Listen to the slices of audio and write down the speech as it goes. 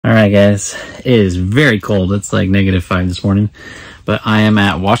Alright guys, it is very cold. It's like -5 this morning. But I am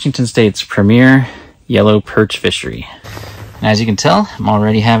at Washington State's premier yellow perch fishery. And as you can tell, I'm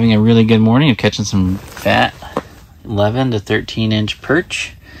already having a really good morning of catching some fat 11 to 13 inch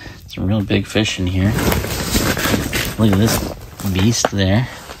perch. Some real big fish in here. Look at this beast there.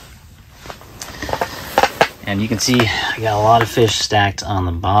 And you can see I got a lot of fish stacked on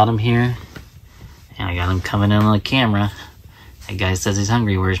the bottom here. And I got them coming in on the camera. That guy says he's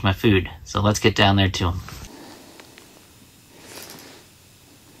hungry. Where's my food? So let's get down there to him.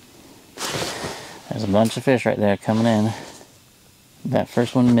 There's a bunch of fish right there coming in. That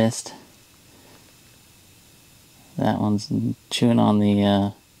first one missed. That one's chewing on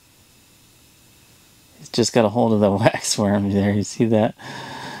the, he's just got a hold of the wax worm there. You see that?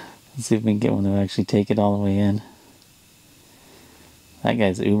 Let's see if we can get one to actually take it all the way in. That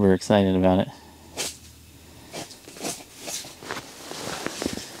guy's uber excited about it.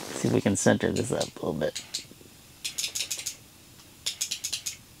 See if we can center this up a little bit.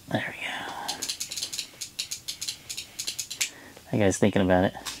 There we go. That guy's thinking about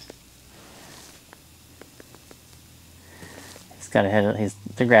it. He's got a head.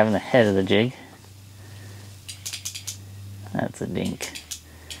 They're grabbing the head of the jig. That's a dink.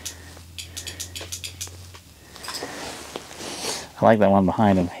 I like that one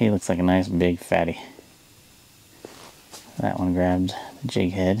behind him. He looks like a nice big fatty. That one grabbed the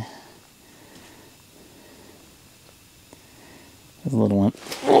jig head. There's a little one.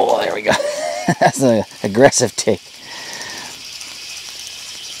 Oh, there we go. That's an aggressive take.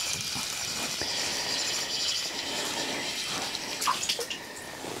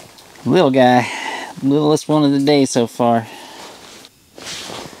 Little guy. Littlest one of the day so far.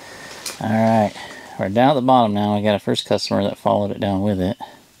 Alright. We're down at the bottom now. I got a first customer that followed it down with it.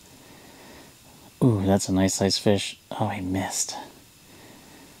 Ooh, that's a nice sized fish. Oh, he missed.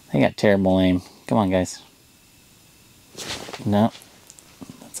 They got terrible aim. Come on, guys. No.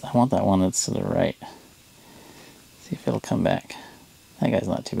 I want that one that's to the right. See if it'll come back. That guy's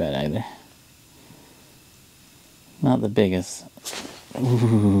not too bad either. Not the biggest.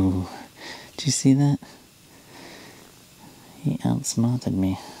 Ooh. Did you see that? He outsmarted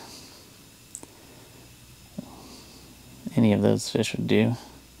me. Any of those fish would do.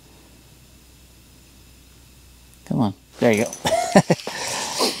 Come on. There you go.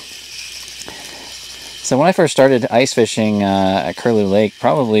 So when I first started ice fishing at Curlew Lake,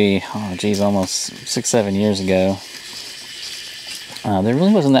 probably, oh geez, almost 6-7 years ago, there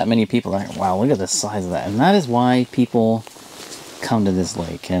really wasn't that many people there. Wow, look at the size of that. And that is why people come to this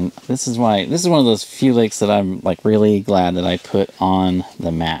lake. And this is one of those few lakes that I'm like really glad that I put on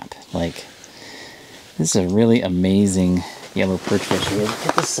the map. Like, this is a really amazing yellow perch fish. Look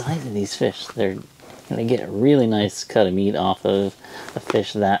at the size of these fish. They're gonna get a really nice cut of meat off of a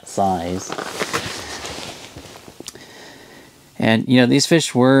fish that size. And, you know, these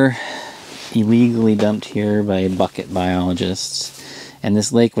fish were illegally dumped here by bucket biologists. And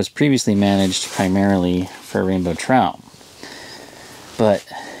this lake was previously managed primarily for rainbow trout. But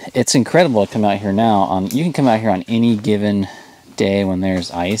it's incredible to come out here now. You can come out here on any given day when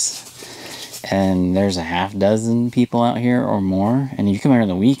there's ice. And there's a half dozen people out here or more. And if you come here on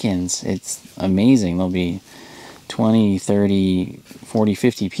the weekends, it's amazing. There'll be 20, 30, 40,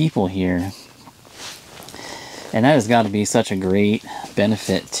 50 people here. And that has got to be such a great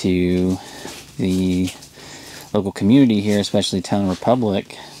benefit to the local community here, especially Town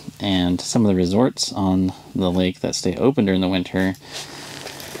Republic, and some of the resorts on the lake that stay open during the winter.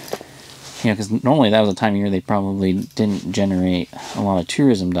 You know, because normally that was a time of year they probably didn't generate a lot of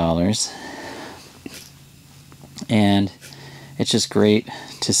tourism dollars. And it's just great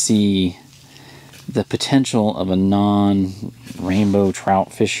to see the potential of a non-rainbow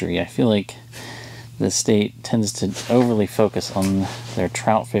trout fishery. I feel like the state tends to overly focus on their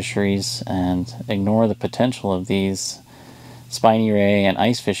trout fisheries and ignore the potential of these spiny ray and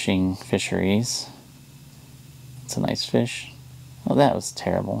ice fishing fisheries. It's a nice fish. Oh, that was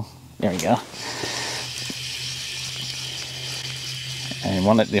terrible. There we go.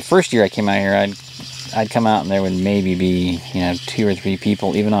 And the first year I came out here, I'd come out and there would maybe be, you know, 2 or 3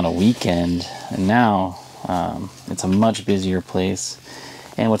 people, even on a weekend. And now it's a much busier place.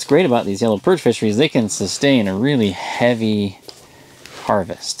 And what's great about these yellow perch fisheries, they can sustain a really heavy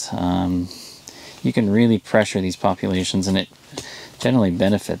harvest. You can really pressure these populations, and it generally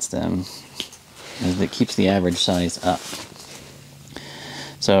benefits them as it keeps the average size up.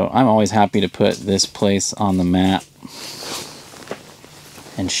 So I'm always happy to put this place on the map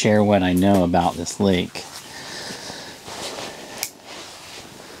and share what I know about this lake.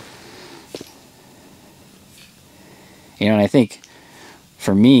 You know, and I think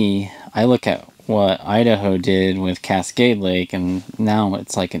for me, I look at what Idaho did with Cascade Lake, and now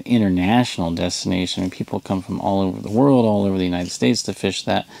it's like an international destination. People come from all over the world, all over the United States to fish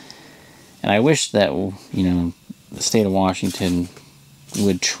that. And I wish that, you know, the state of Washington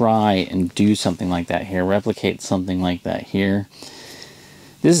would try and do something like that here, replicate something like that here.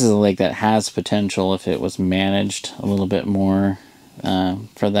 This is a lake that has potential if it was managed a little bit more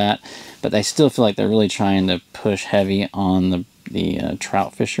for that. But I still feel like they're really trying to push heavy on the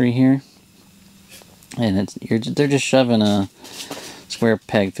trout fishery here. And they're just shoving a square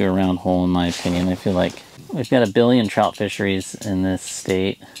peg through a round hole, in my opinion. I feel like we've got 1 billion trout fisheries in this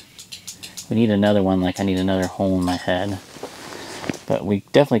state. We need another one, like I need another hole in my head. But we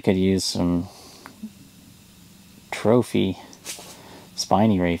definitely could use some trophy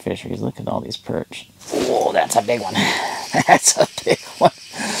spiny ray fisheries. Look at all these perch. Whoa, that's a big one. That's a big one.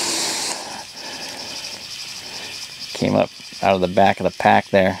 Came up out of the back of the pack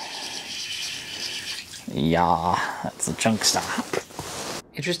there. Yeah, that's a chunk stop.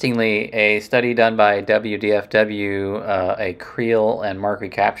 Interestingly, a study done by WDFW, a creel and mark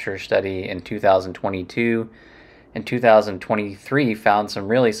recapture study in 2022 and 2023 found some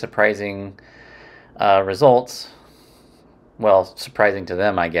really surprising results. Well, surprising to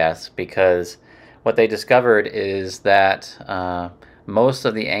them, I guess, because what they discovered is that most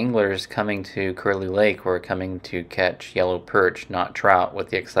of the anglers coming to Curlew Lake were coming to catch yellow perch, not trout, with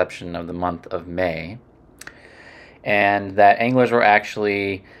the exception of the month of May. And that anglers were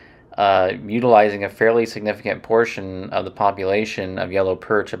actually utilizing a fairly significant portion of the population of yellow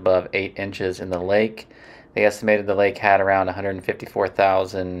perch above 8 inches in the lake. They estimated the lake had around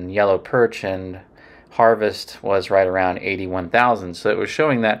 154,000 yellow perch, and harvest was right around 81,000. So it was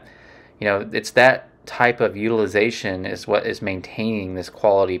showing that, you know, it's that type of utilization is what is maintaining this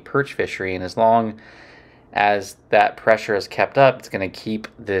quality perch fishery, and as long as that pressure is kept up, it's going to keep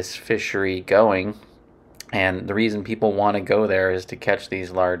this fishery going. And the reason people want to go there is to catch these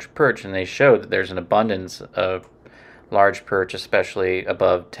large perch, and they showed that there's an abundance of large perch, especially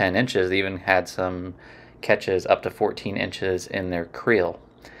above 10 inches. They even had some catches up to 14 inches in their creel.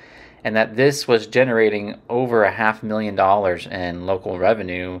 And that this was generating over $500,000 in local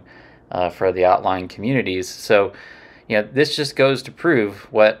revenue for the outlying communities. So, you know, this just goes to prove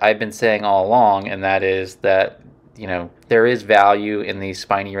what I've been saying all along, and that is that, you know, there is value in these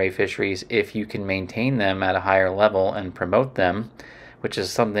spiny ray fisheries if you can maintain them at a higher level and promote them, which is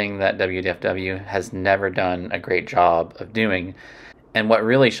something that WDFW has never done a great job of doing. And what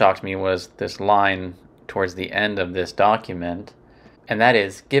really shocked me was this line towards the end of this document, and that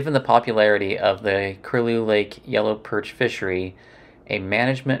is, given the popularity of the Curlew Lake yellow perch fishery, a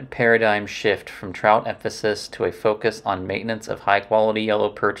management paradigm shift from trout emphasis to a focus on maintenance of high-quality yellow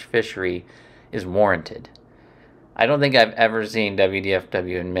perch fishery is warranted. I don't think I've ever seen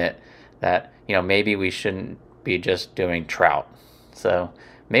WDFW admit that, you know, maybe we shouldn't be just doing trout. So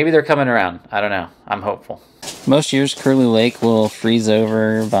maybe they're coming around. I don't know. I'm hopeful. Most years, Curlew Lake will freeze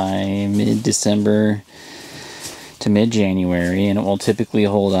over by mid-December to mid-January, and it will typically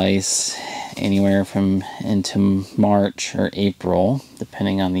hold ice anywhere from into March or April,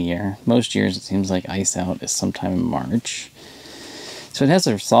 depending on the year. Most years, it seems like ice out is sometime in March. So it has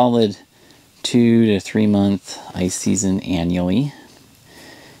a solid 2 to 3 month ice season annually.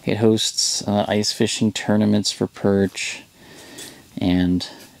 It hosts ice fishing tournaments for perch, and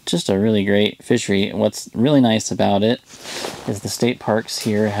just a really great fishery. What's really nice about it is the state parks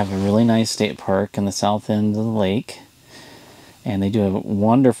here have a really nice state park in the south end of the lake, and they do a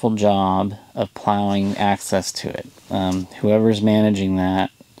wonderful job of plowing access to it. Whoever's managing that,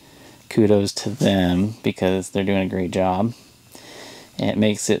 kudos to them, because they're doing a great job. And it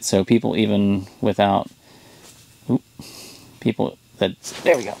makes it so people even without people that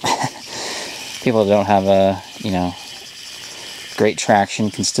people that don't have a, you know, great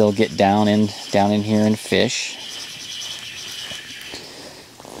traction can still get down in here and fish.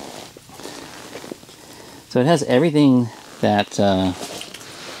 So it has everything that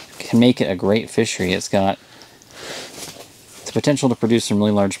can make it a great fishery. It's got the potential to produce some really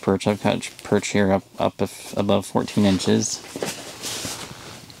large perch. I've got perch here up above 14 inches.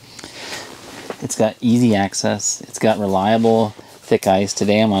 It's got easy access. It's got reliable thick ice.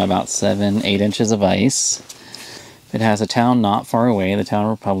 Today I'm on about 7-8 inches of ice. It has a town not far away, the town of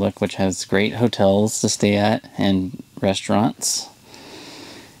Republic, which has great hotels to stay at and restaurants.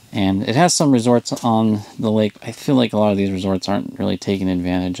 And it has some resorts on the lake. I feel like a lot of these resorts aren't really taking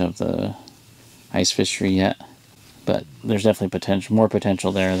advantage of the ice fishery yet. But there's definitely more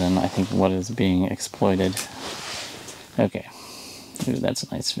potential there than I think what is being exploited. Okay. Ooh, that's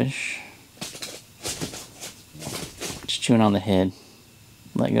a nice fish. Just chewing on the head.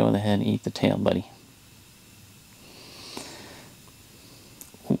 Let go of the head and eat the tail, buddy.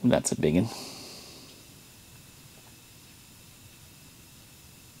 Ooh, that's a big one.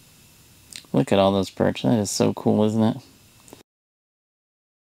 Look at all those perch. That is so cool, isn't it?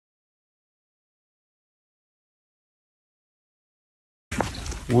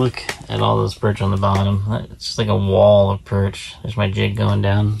 Look at all those perch on the bottom. It's just like a wall of perch. There's my jig going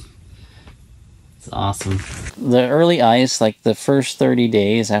down. It's awesome. The early ice, like the first 30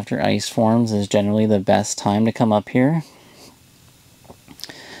 days after ice forms, is generally the best time to come up here.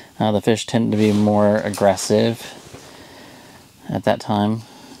 The fish tend to be more aggressive at that time.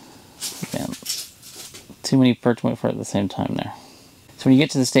 Man, too many perch went for it at the same time there. So when you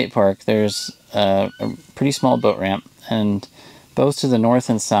get to the state park, there's a pretty small boat ramp, and both to the north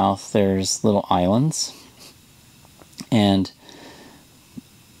and south there's little islands. And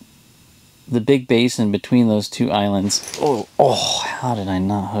the big basin between those two islands... Oh, how did I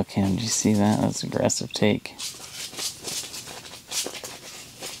not hook him? Did you see that? That's an aggressive take.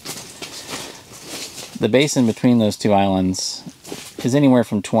 The basin between those two islands is anywhere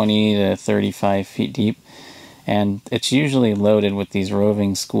from 20 to 35 feet deep, and it's usually loaded with these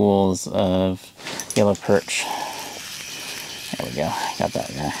roving schools of yellow perch. There we go, got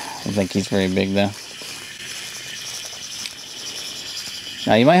that guy. I don't think he's very big though.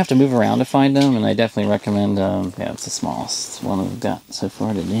 Now you might have to move around to find them, and I definitely recommend, yeah, it's the smallest one we've got so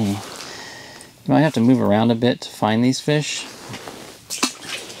far today. You might have to move around a bit to find these fish.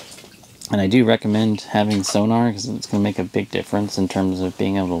 And I do recommend having sonar because it's going to make a big difference in terms of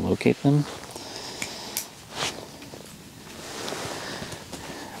being able to locate them.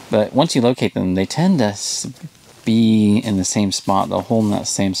 But once you locate them, they tend to be in the same spot. They'll hold in that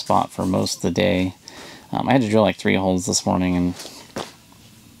same spot for most of the day. I had to drill like 3 holes this morning, and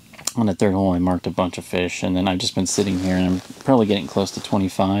on the 3rd hole I marked a bunch of fish, and then I've just been sitting here and I'm probably getting close to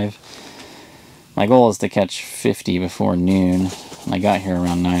 25. My goal is to catch 50 before noon. I got here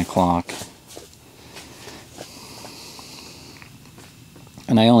around 9 o'clock.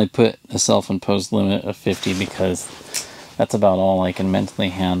 And I only put a self-imposed limit of 50 because that's about all I can mentally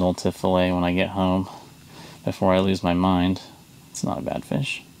handle to fillet when I get home before I lose my mind. It's not a bad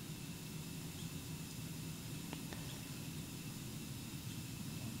fish.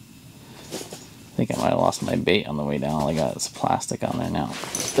 I think I might have lost my bait on the way down. All I got is plastic on there now.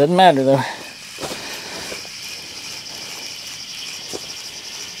 Doesn't matter though.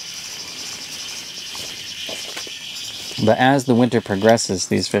 But as the winter progresses,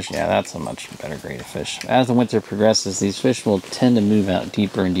 these fish, yeah, that's a much better grade of fish. As the winter progresses, these fish will tend to move out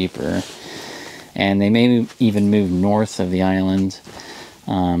deeper and deeper. And they may even move north of the island,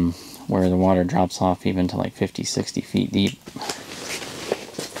 where the water drops off even to like 50, 60 feet deep.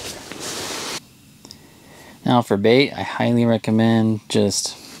 Now for bait, I highly recommend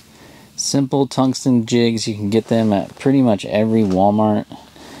just simple tungsten jigs. You can get them at pretty much every Walmart.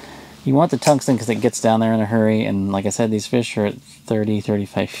 You want the tungsten because it gets down there in a hurry, and like I said, these fish are at 30,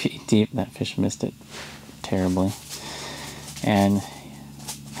 35 feet deep. That fish missed it terribly. And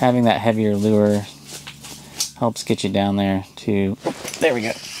having that heavier lure helps get you down there to, there we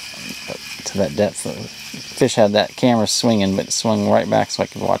go, to that depth. The fish had that camera swinging, but it swung right back so I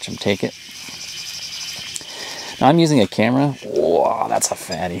could watch him take it. Now I'm using a camera. Whoa, that's a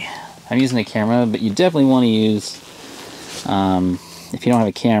fatty. I'm using a camera, but you definitely want to use, if you don't have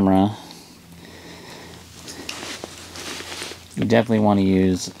a camera, you definitely want to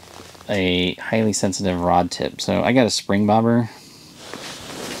use a highly sensitive rod tip. So I got a spring bobber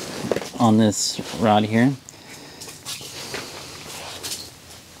on this rod here.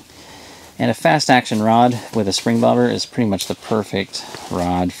 And a fast action rod with a spring bobber is pretty much the perfect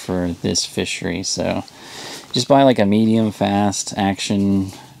rod for this fishery. So just buy like a medium fast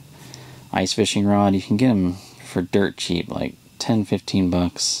action ice fishing rod. You can get them for dirt cheap, like 10-15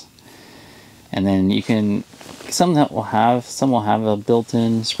 bucks. And then you can, some will have a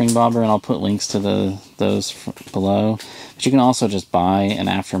built-in spring bobber, and I'll put links to those below. But you can also just buy an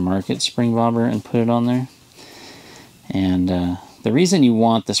aftermarket spring bobber and put it on there. And the reason you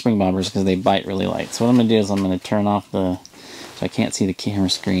want the spring bobber is because they bite really light. So what I'm going to do is I'm going to turn off so I can't see the camera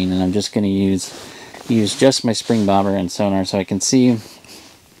screen, and I'm just going to use just my spring bobber and sonar so I can see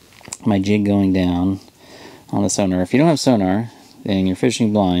my jig going down on the sonar. If you don't have sonar and you're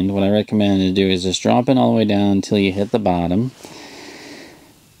fishing blind, what I recommend to do is just drop it all the way down until you hit the bottom.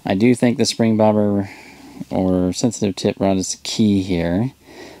 I do think the spring bobber or sensitive tip rod is key here.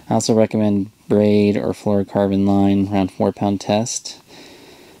 I also recommend braid or fluorocarbon line around 4-pound test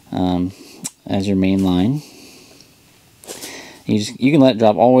as your main line. You can let it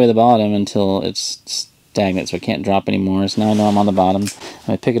drop all the way to the bottom until it's stagnant, so it can't drop anymore. So now I know I'm on the bottom. I'm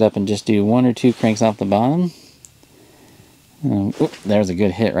going to pick it up and just do 1 or 2 cranks off the bottom. There's a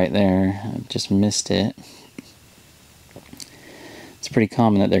good hit right there. I just missed it. It's pretty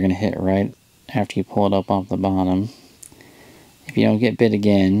common that they're going to hit right after you pull it up off the bottom. If you don't get bit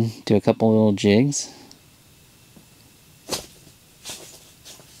again, do a couple little jigs.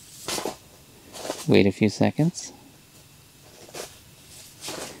 Wait a few seconds.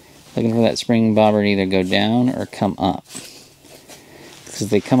 Looking for that spring bobber to either go down or come up. Because if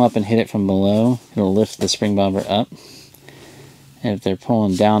they come up and hit it from below, it'll lift the spring bobber up. And if they're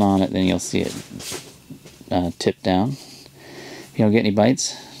pulling down on it, then you'll see it tip down. If you don't get any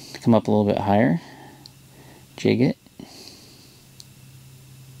bites, come up a little bit higher. Jig it.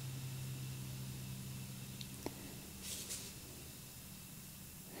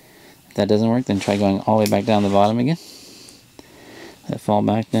 If that doesn't work, then try going all the way back down the bottom again. Let it fall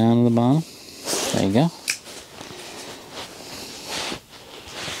back down to the bottom. There you go.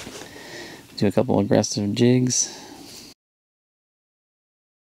 Do a couple aggressive jigs.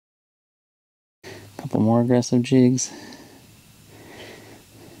 A couple more aggressive jigs.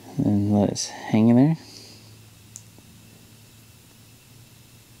 And let it hang in there.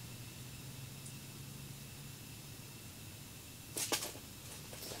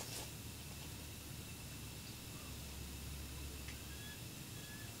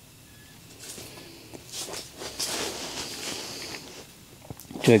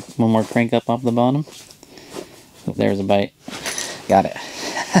 Do one more crank up off the bottom. Oh, there's a bite. Got it.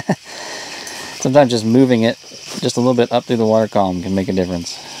 Sometimes just moving it just a little bit up through the water column can make a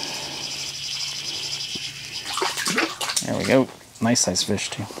difference. There we go. Nice size fish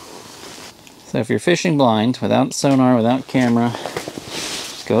too. So if you're fishing blind, without sonar, without camera,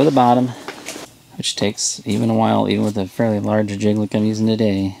 just go to the bottom, which takes even a while, even with a fairly large jig like I'm using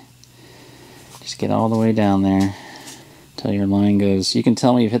today. Just get all the way down there until your line goes. You can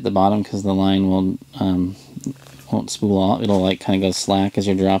tell when you've hit the bottom because the line won't spool off. It'll like kind of go slack as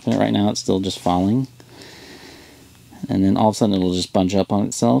you're dropping it. Right now it's still just falling. And then all of a sudden it'll just bunch up on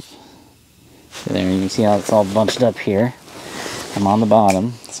itself. So there, you can see how it's all bunched up here. I'm on the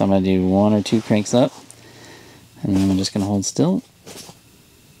bottom, so I'm going to do 1 or 2 cranks up. And then I'm just going to hold still.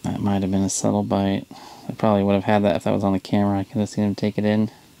 That might have been a subtle bite. I probably would have had that if that was on the camera. I could have seen him take it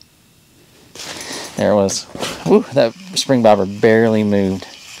in. There it was. Woo, that spring bobber barely moved.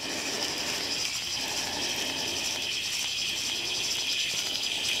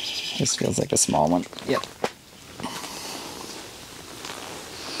 This feels like a small one. Yep.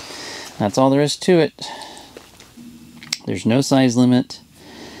 That's all there is to it. There's no size limit.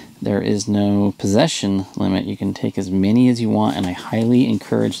 There is no possession limit. You can take as many as you want, and I highly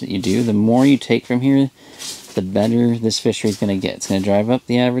encourage that you do. The more you take from here, the better this fishery is going to get. It's going to drive up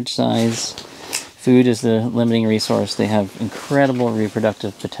the average size. Food is the limiting resource. They have incredible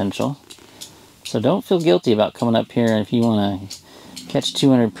reproductive potential. So don't feel guilty about coming up here, and if you want to catch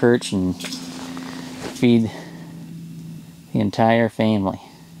 200 perch and feed the entire family,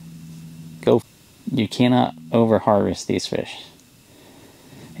 go. You cannot over-harvest these fish.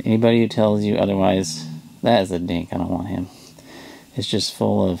 Anybody who tells you otherwise, that is a dink. I don't want him. It's just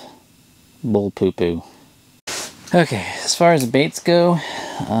full of bull poo-poo. Okay, as far as the baits go,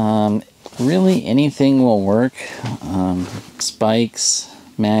 really anything will work. Spikes,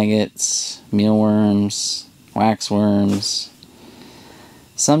 maggots, mealworms, waxworms.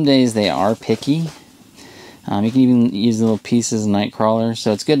 Some days they are picky. You can even use little pieces of night crawler,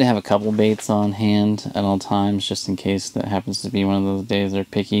 so it's good to have a couple baits on hand at all times, just in case that happens to be one of those days they're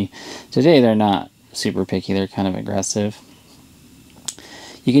picky. Today they're not super picky, they're kind of aggressive.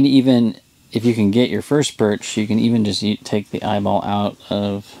 You can even, if you can get your first perch, you can even just take the eyeball out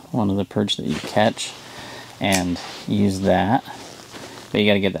of one of the perch that you catch and use that. But you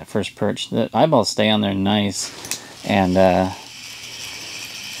got to get that first perch. The eyeballs stay on there nice, and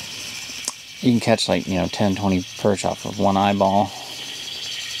you can catch like, 10, 20 perch off of one eyeball.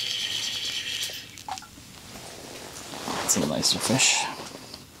 That's a nicer fish.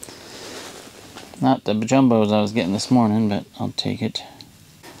 Not the jumbos I was getting this morning, but I'll take it.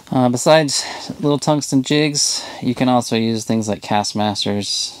 Besides little tungsten jigs, you can also use things like cast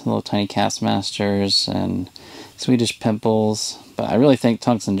masters, little tiny cast masters, and Swedish pimples. But I really think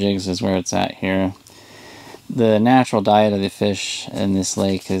tungsten jigs is where it's at here. The natural diet of the fish in this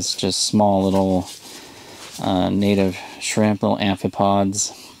lake is just small little native shrimp, little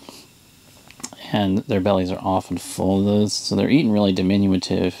amphipods, and their bellies are often full of those, so they're eating really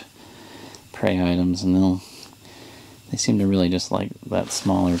diminutive prey items, and they seem to really just like that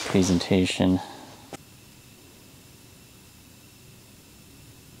smaller presentation.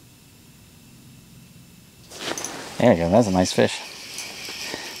 There you go, that's a nice fish.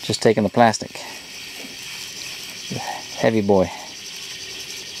 Just taking the plastic. Heavy boy.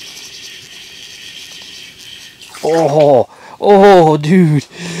 Oh, oh, dude,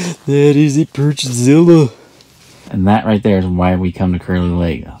 that is a Perchzilla. And that right there is why we come to Curlew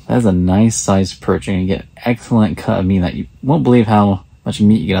Lake. That is a nice sized perch. You're gonna get excellent cut of meat that you won't believe how much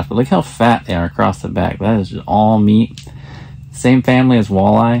meat you get off. But look how fat they are across the back. That is just all meat. Same family as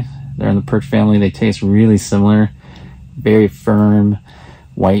walleye. They're in the perch family. They taste really similar. Very firm,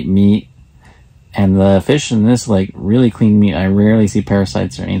 white meat. And the fish in this lake, really clean meat. I rarely see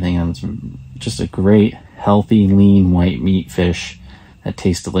parasites or anything. And it's just a great, healthy, lean, white meat fish that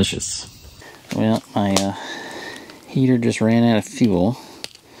tastes delicious. Well, my heater just ran out of fuel.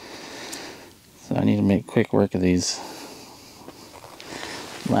 So I need to make quick work of these.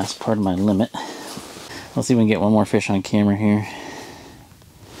 Last part of my limit. Let's see if we can get one more fish on camera here.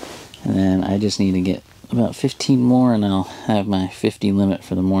 And then I just need to get about 15 more and I'll have my 50 limit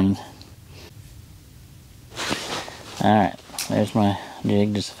for the morning. Alright, there's my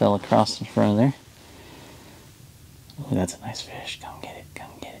jig, just fell across in front of there. Ooh, that's a nice fish. Come get it,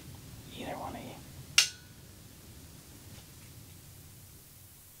 come get it. Either one of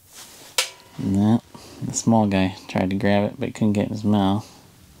you. No, the small guy tried to grab it but he couldn't get it in his mouth.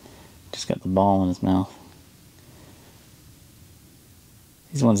 Just got the ball in his mouth.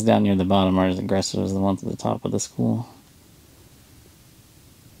 These ones down near the bottom are as aggressive as the ones at the top of the school.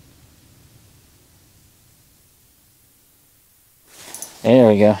 There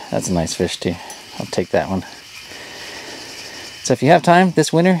we go. That's a nice fish too. I'll take that one. So if you have time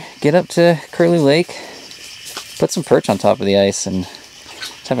this winter, get up to Curlew Lake, put some perch on top of the ice, and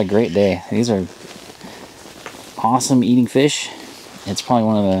just have a great day. These are awesome eating fish. It's probably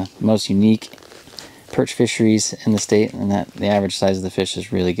one of the most unique perch fisheries in the state, and that the average size of the fish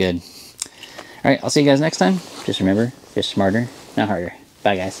is really good. Alright, I'll see you guys next time. Just remember, fish smarter, not harder.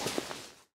 Bye guys.